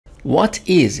What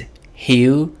is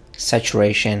hue,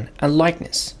 saturation, and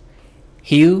lightness?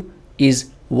 Hue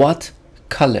is what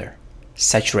color,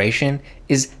 saturation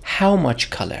is how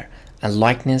much color, and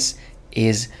lightness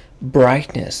is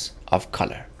brightness of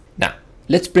color. Now,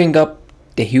 let's bring up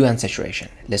the hue and saturation.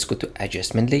 Let's go to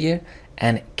adjustment layer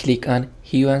and click on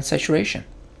hue and saturation.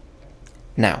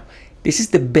 Now, this is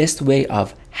the best way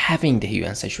of having the hue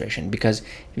and saturation because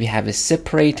we have a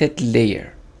separated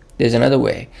layer. There's another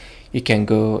way. You can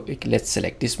go, let's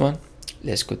select this one.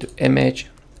 Let's go to image,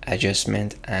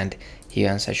 adjustment, and hue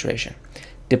and saturation.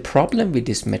 The problem with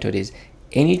this method is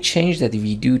any change that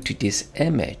we do to this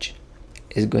image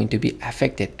is going to be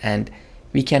affected and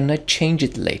we cannot change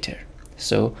it later.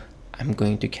 So I'm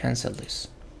going to cancel this.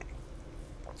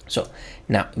 So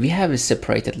now we have a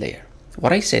separated layer.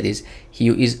 What I said is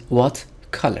hue is what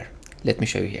color. Let me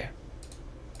show you here.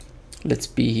 Let's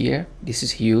be here. This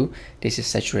is hue, this is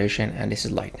saturation, and this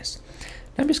is lightness.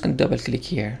 Now I'm just going to double click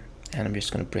here and I'm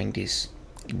just going to bring this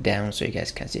down so you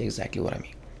guys can see exactly what I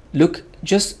mean. Look,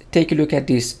 just take a look at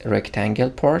this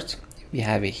rectangle part. We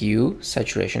have a hue,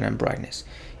 saturation, and brightness.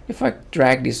 If I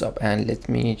drag this up and let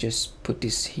me just put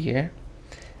this here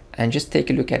and just take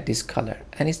a look at this color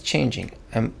and it's changing.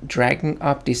 I'm dragging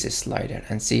up this slider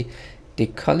and see the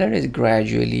color is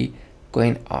gradually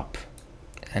going up,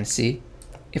 and see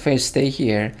if I stay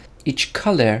here, each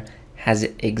color has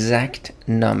an exact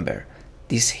number.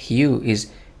 This hue is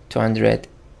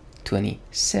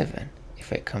 227.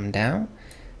 If I come down,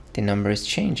 the number is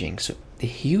changing. So the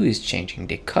hue is changing,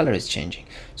 the color is changing.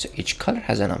 So each color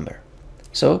has a number.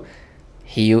 So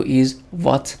hue is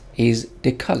what is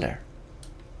the color,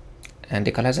 and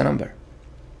the color has a number.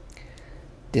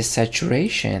 The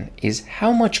saturation is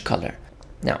how much color.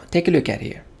 Now take a look at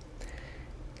here.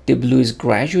 The blue is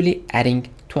gradually adding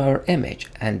to our image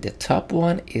and the top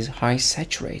one is high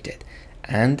saturated.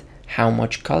 And how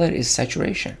much color is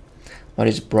saturation? What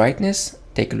is brightness?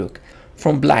 Take a look.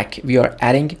 From black we are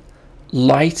adding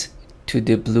light to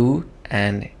the blue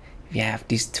and we have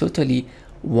this totally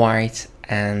white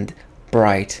and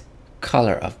bright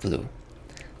color of blue.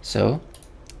 So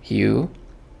hue,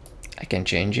 I can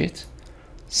change it.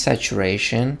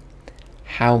 Saturation,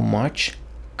 how much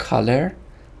color,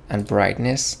 and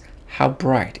brightness, how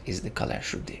bright is the color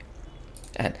should be.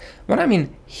 And when I'm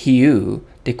in hue,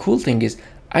 the cool thing is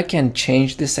I can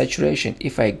change the saturation.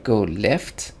 If I go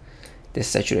left, the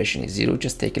saturation is 0.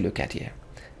 Just take a look at here.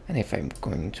 And if I'm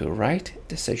going to right,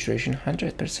 the saturation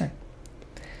 100%.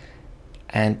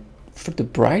 And for the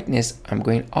brightness, I'm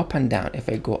going up and down. If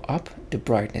I go up, the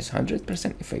brightness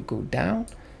 100%. If I go down,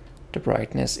 the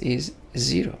brightness is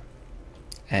 0.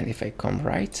 And if I come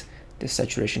right, the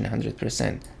saturation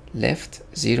 100%. Left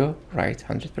 0, right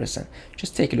 100%.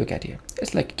 Just take a look at here.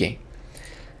 It's like a game.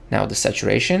 Now the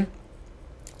saturation.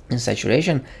 In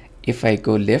saturation, if I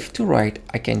go left to right,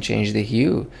 I can change the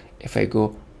hue. If I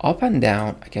go up and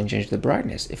down, I can change the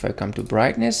brightness. If I come to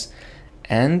brightness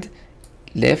and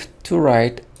left to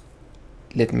right,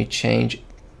 let me change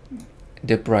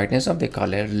the brightness of the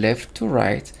color. Left to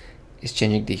right is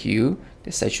changing the hue,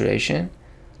 the saturation,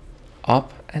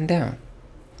 up and down.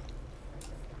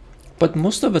 But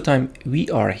most of the time we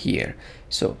are here,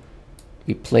 so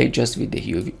we play just with the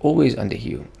hue. We always on the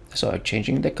hue. So I'm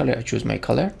changing the color. I choose my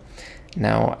color.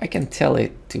 Now I can tell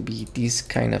it to be this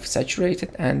kind of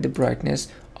saturated and the brightness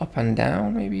up and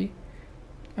down. Maybe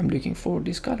I'm looking for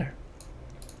this color.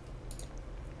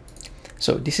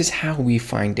 So this is how we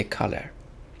find the color.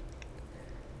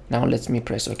 Now let me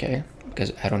press OK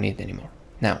because I don't need it anymore.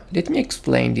 Now let me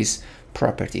explain this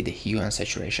property, the hue and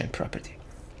saturation property.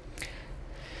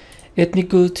 Let me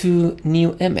go to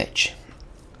new image.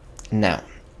 Now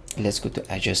let's go to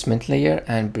adjustment layer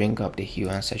and bring up the hue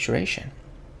and saturation.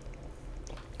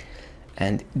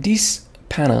 And this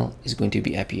panel is going to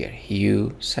be up here,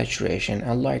 hue, saturation,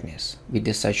 and lightness. With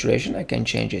the saturation, I can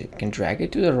change it. I can drag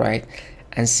it to the right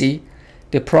and see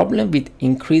the problem with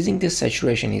increasing the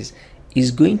saturation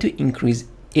is going to increase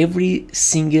every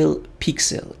single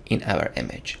pixel in our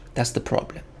image. That's the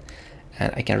problem.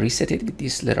 And I can reset it with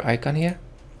this little icon here.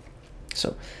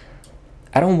 So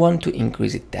I don't want to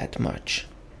increase it that much.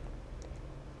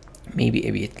 Maybe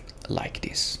a bit like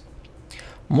this.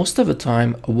 Most of the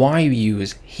time, why we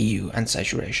use hue and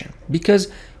saturation? Because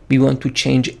we want to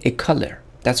change a color.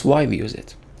 That's why we use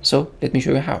it. So let me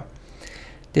show you how.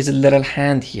 There's a little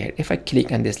hand here. If I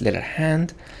click on this little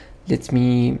hand,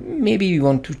 maybe we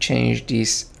want to change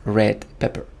this red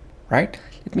pepper, right?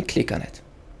 Let me click on it.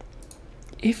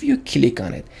 If you click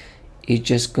on it, it's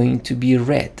just going to be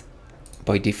red.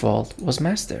 By default was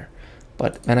master.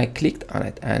 But when I clicked on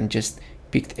it and just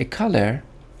picked a color,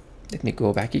 let me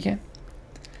go back again.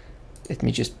 Let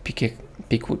me just pick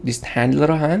this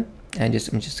little hand, and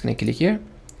I'm just gonna click here,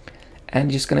 and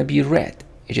it's just gonna be red.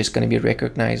 It's just gonna be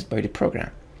recognized by the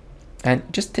program. And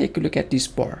just take a look at this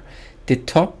bar. The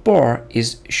top bar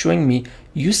is showing me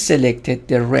you selected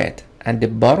the red, and the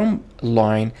bottom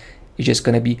line is just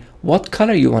gonna be what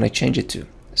color you want to change it to.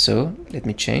 So let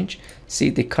me change. See,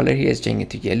 the color here is changing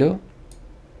to yellow,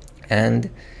 and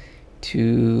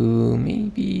to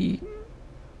maybe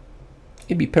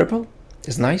purple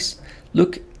is nice.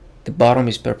 Look, the bottom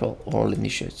is purple, or let me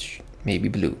show it, maybe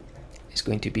blue is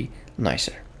going to be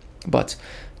nicer. But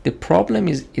the problem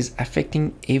is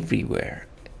affecting everywhere.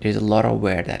 There's a lot of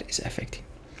where that is affecting.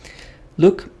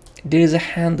 Look, there is a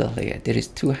handle here. There is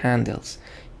two handles.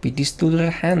 With these two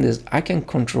little handles, I can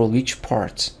control which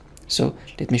parts. So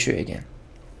let me show you again.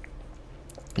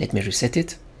 Let me reset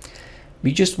it.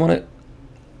 We just want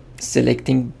to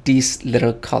selecting this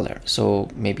little color. So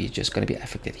maybe it's just going to be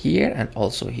affected here and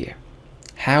also here.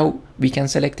 How we can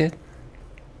select it?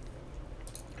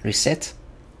 Reset.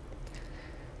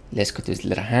 Let's go to this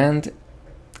little hand,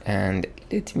 and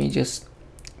let me just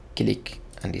click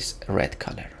on this red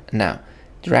color. Now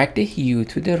drag the hue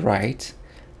to the right,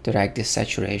 drag the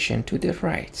saturation to the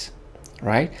right.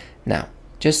 Right now,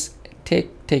 just take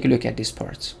a look at these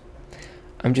parts.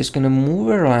 I'm just going to move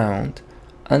around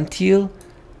until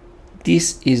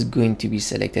this is going to be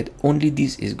selected. Only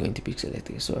this is going to be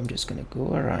selected. So I'm just going to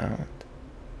go around,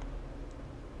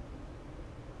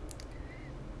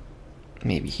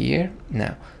 maybe here.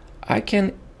 Now I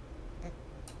can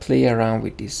play around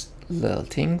with these little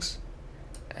things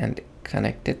and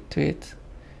connect it to it,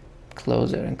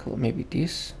 closer and maybe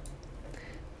this.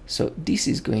 So this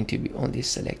is going to be only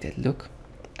selected. Look,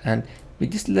 and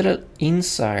with this little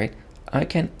inside, I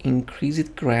can increase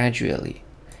it gradually.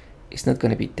 It's not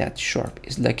going to be that sharp.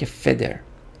 It's like a feather.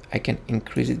 I can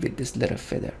increase it with this little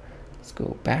feather. Let's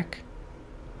go back.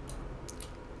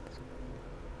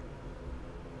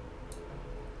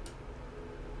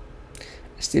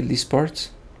 Still these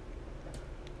parts.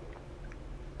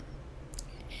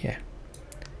 Yeah,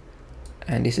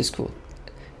 and this is cool.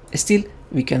 Still,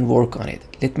 we can work on it.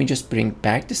 Let me just bring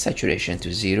back the saturation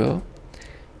to 0,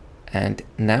 and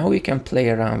now we can play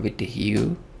around with the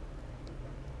hue,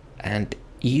 and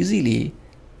easily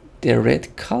the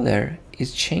red color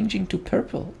is changing to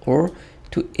purple or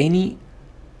to any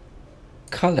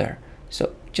color.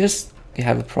 So just we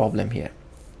have a problem here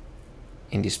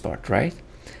in this part, right?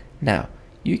 Now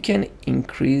you can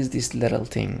increase these little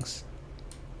things.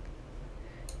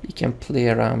 You can play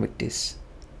around with this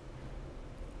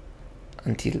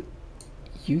until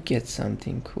you get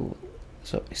something cool.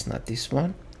 So it's not this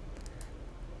one,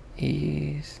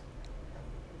 is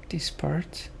this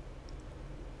part.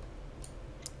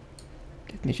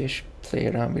 Let me just play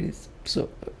around with it. So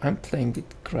I'm playing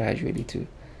with gradually to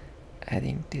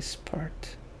adding this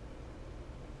part.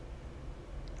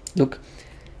 Look,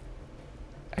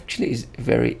 actually it's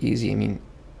very easy. I mean,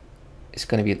 it's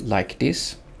gonna be like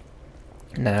this.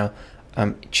 Now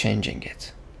I'm changing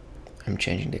it. I'm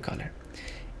changing the color.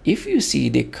 If you see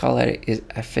the color is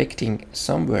affecting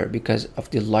somewhere because of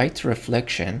the light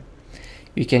reflection,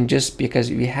 you can just, because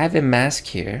we have a mask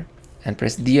here, and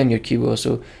press D on your keyboard.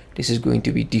 So this is going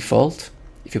to be default.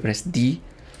 If you press D,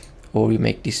 or you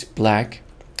make this black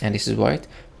and this is white,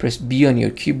 press B on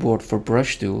your keyboard for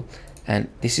brush tool, and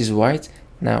this is white.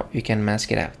 Now you can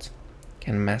mask it out. You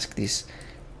can mask these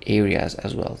areas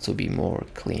as well to be more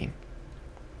clean,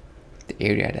 the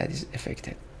area that is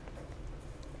affected.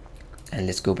 And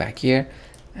let's go back here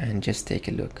and just take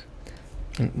a look.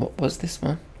 And what was this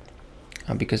one?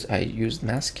 Because I used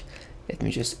mask, let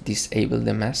me just disable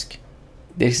the mask.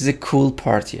 This is a cool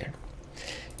part here.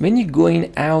 When you're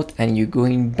going out and you're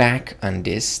going back on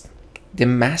this, the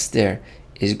master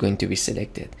is going to be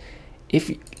selected. If,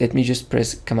 let me just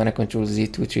press Command and Control Z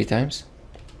 2-3 times.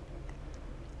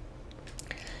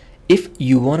 If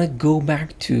you want to go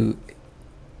back to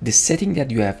the setting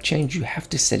that you have changed, you have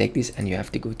to select this and you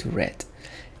have to go to red.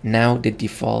 Now the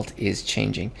default is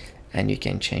changing, and you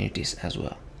can change this as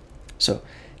well. So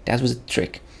that was a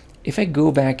trick. If I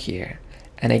go back here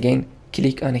and again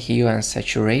click on hue and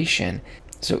saturation,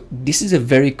 so this is a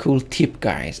very cool tip,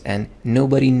 guys, and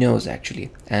nobody knows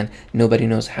actually, and nobody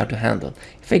knows how to handle.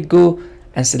 If I go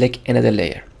and select another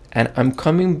layer and I'm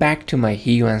coming back to my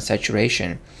hue and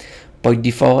saturation, by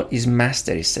default is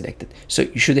master is selected, so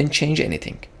you shouldn't change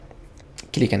anything.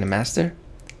 Click on the master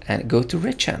and go to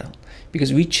red channel,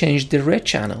 because we changed the red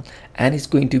channel and it's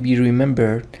going to be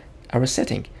remembered our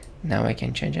setting. Now I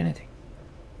can change anything.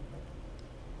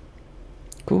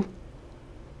 Cool.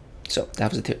 So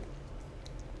that was the tip.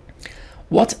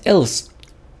 What else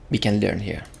we can learn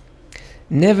here?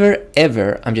 Never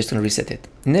ever, I'm just gonna reset it.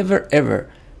 Never ever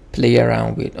play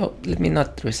around with, oh, let me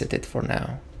not reset it for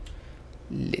now.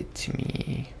 Let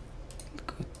me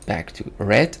go back to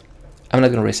red. I'm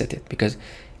not gonna reset it because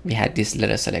we had this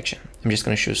letter selection. I'm just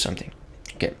gonna choose something.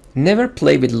 Okay, never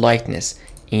play with lightness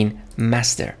in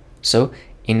master. So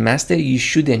in master, you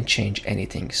shouldn't change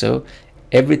anything. So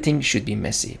everything should be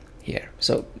messy here.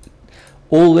 So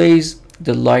always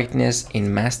the lightness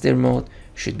in master mode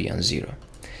should be on 0.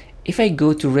 If I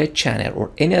go to red channel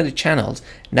or any other channels,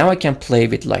 now I can play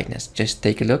with lightness. Just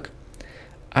take a look.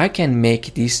 I can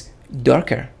make this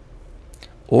darker,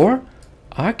 or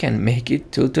I can make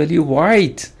it totally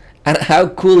white. And how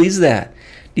cool is that?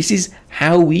 This is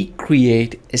how we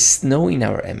create a snow in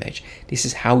our image. This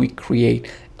is how we create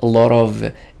a lot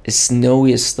of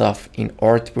snowy stuff in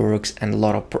artworks and a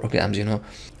lot of programs, you know,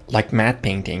 like matte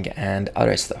painting and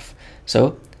other stuff.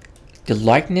 So the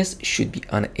lightness should be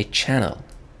on a channel,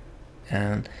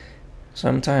 and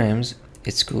sometimes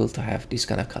it's cool to have this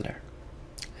kind of color.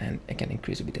 And I can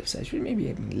increase a bit of saturation, maybe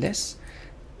even less.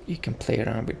 You can play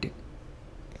around with the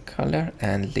color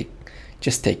and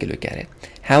just take a look at it.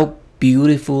 How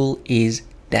beautiful is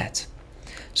that?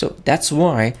 So that's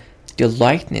why the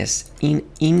lightness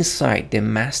inside the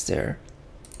master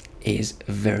is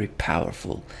very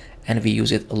powerful, and we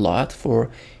use it a lot for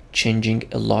changing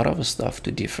a lot of stuff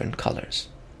to different colors.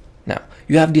 Now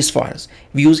you have these files.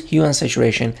 We use hue and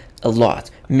saturation a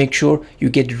lot. Make sure you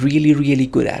get really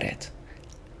good at it,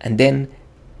 and then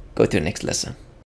go to the next lesson.